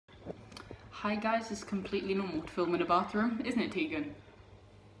Hi guys, it's completely normal to film in a bathroom, isn't it, Tegan?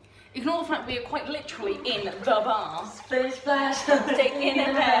 Ignore the fact we are quite literally in the bath. Splish splash, taking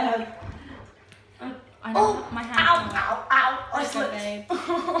a bath. I know my hand. Ow, ow, ow! I slipped. Babe.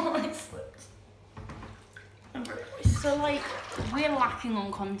 I slipped. I'm very moist. So like, we're lacking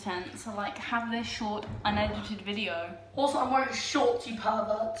on content. So like, have this short, unedited video. Also, I'm wearing shorts, you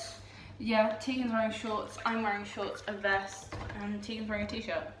perverts. Yeah, Tegan's wearing shorts. I'm wearing shorts, a vest, and Tegan's wearing a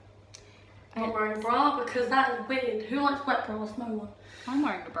t-shirt. I'm not wearing a bra because that is weird. Who likes wet bras? No one. I'm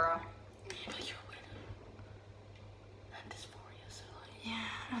wearing a bra. Yeah, but you're weird. And dysphoria, so like.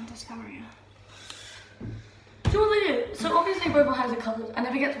 Yeah, and dysphoria. Do you know what they do? So obviously both our hairs are covered, and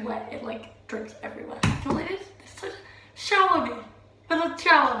if it gets wet, it like drips everywhere. Do you know what they did? They started shower me with a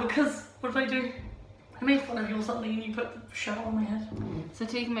shower because what did I do? I made fun of you or something, and you put the shower on my head. So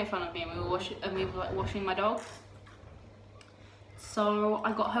Tegan made fun of me, and we were like washing my dog. So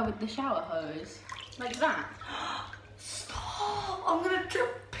I got her with the shower hose, like that. Stop! I'm gonna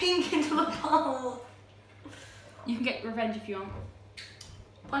drip pink into the bath. You can get revenge if you want.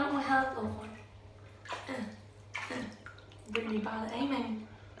 Why don't my hair look like? Really bad at aiming.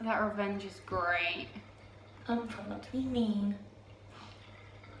 That revenge is great. I'm trying not to be mean.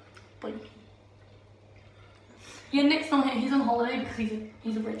 But yeah, Nick's not here. He's on holiday because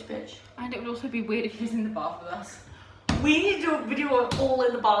he's a rich bitch. And it would also be weird if he was in the bath with us. We need to do a video of all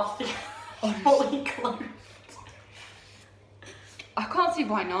in the bath together, fully clothed. I can't see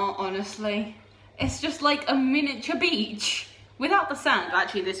why not, honestly. It's just like a miniature beach. Without the sand.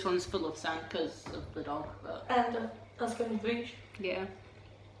 Actually, this one's full of sand because of the dog. But And us going to the beach. yeah.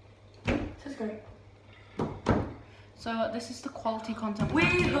 This is great. So this is the quality content.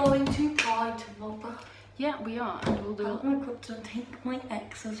 We're going to fly tomorrow. Yeah, we are. And we'll do it. I'm going to take my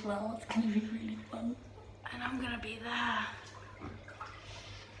ex as well. It's going to be really fun. And I'm going to be there.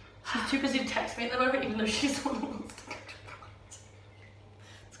 She's too busy to text me at the moment, even though she's the one who wants to go to France.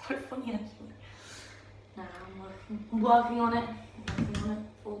 It's quite funny, actually. Nah, I'm working on it. I'm working on it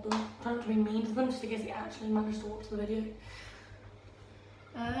for them. Trying not to be mean to them, just in case they actually manage to watch the video.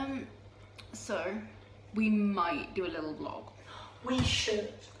 So we might do a little vlog. We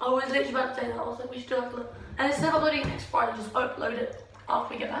should. I was literally about to say that. I was like, we should do like a little. And instead of uploading it next Friday, just upload it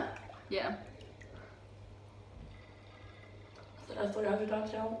after we get back. Yeah. I thought I heard your dad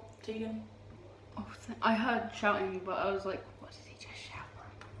shout, Tegan. Oh, I heard shouting, but I was like, what did he just shout?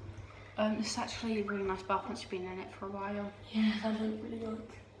 It's actually a really nice bath once you've been in it for a while. Yeah, that's really good.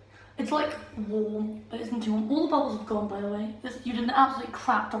 It's like warm, but it isn't too warm. All the bubbles have gone, by the way. You did an absolute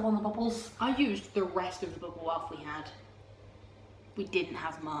crap job on the bubbles. I used the rest of the bubble bath we had. We didn't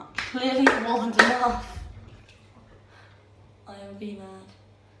have much. Clearly it wasn't enough. I am be mad.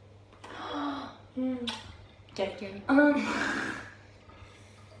 JK.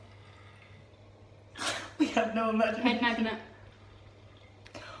 We have no imagination. Head magnet.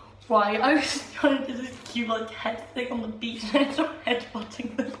 Right, I was trying to do this cute like head thing on the beach and I ended up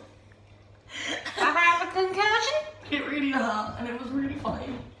headbutting them. I have a concussion. It really hurt and it was really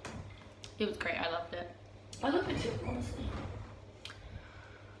funny. It was great, I loved it. I love it too, honestly.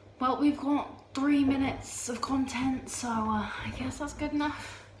 Well, we've got 3 minutes of content, so I guess that's good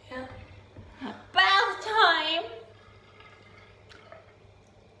enough. Yeah. Bath time!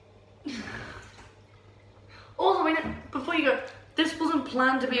 Also, wait, before you go, this wasn't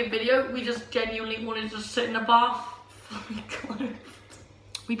planned to be a video. We just genuinely wanted to just sit in a bath fully clothed.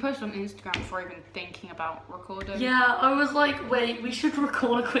 We posted on Instagram before even thinking about recording. Yeah, I was like, wait, we should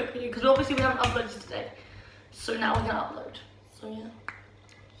record a quick video because obviously we haven't uploaded today. So now we're gonna upload. So yeah.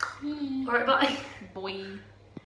 Alright, bye. Boy.